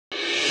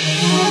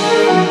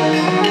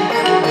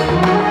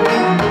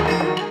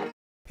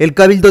El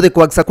Cabildo de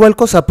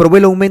Coatzacoalcos aprobó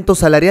el aumento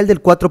salarial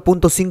del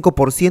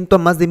 4.5% a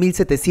más de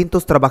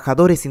 1.700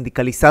 trabajadores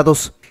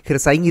sindicalizados.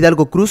 Gersaín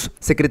Hidalgo Cruz,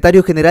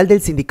 secretario general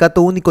del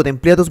Sindicato Único de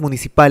Empleados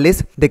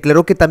Municipales,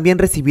 declaró que también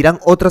recibirán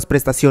otras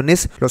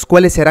prestaciones, los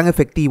cuales serán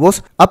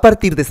efectivos a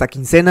partir de esta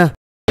quincena.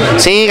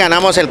 Sí,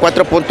 ganamos el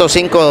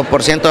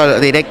 4.5%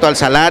 directo al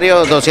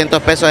salario,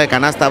 200 pesos de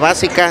canasta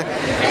básica,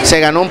 se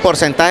ganó un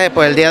porcentaje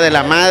por el Día de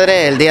la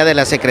Madre, el Día de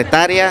la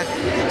Secretaria,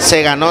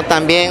 se ganó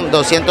también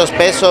 200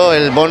 pesos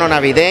el bono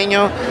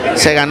navideño,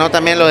 se ganó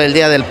también lo del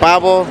Día del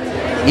Pavo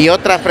y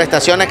otras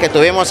prestaciones que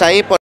tuvimos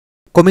ahí.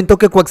 Comentó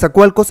que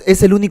Coatzacoalcos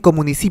es el único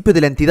municipio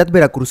de la entidad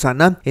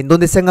veracruzana en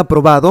donde se han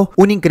aprobado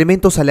un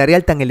incremento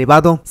salarial tan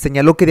elevado.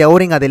 Señaló que de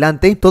ahora en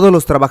adelante todos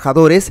los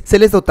trabajadores se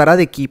les dotará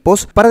de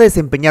equipos para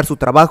desempeñar su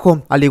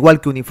trabajo, al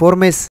igual que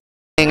uniformes.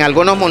 En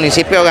algunos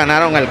municipios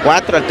ganaron el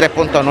 4, el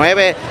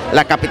 3.9,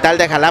 la capital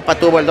de Jalapa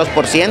tuvo el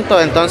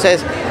 2%,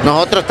 entonces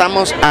nosotros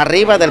estamos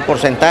arriba del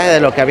porcentaje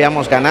de lo que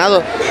habíamos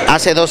ganado.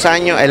 Hace 2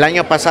 años, el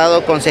año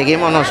pasado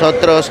conseguimos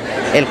nosotros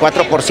el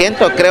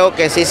 4%, creo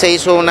que sí se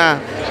hizo una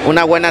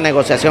buena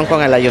negociación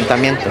con el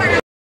ayuntamiento.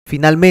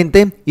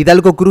 Finalmente,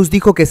 Hidalgo Cruz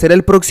dijo que será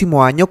el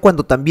próximo año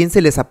cuando también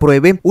se les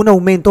apruebe un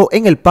aumento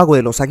en el pago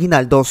de los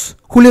aguinaldos.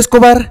 Julio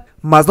Escobar,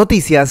 Más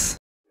Noticias.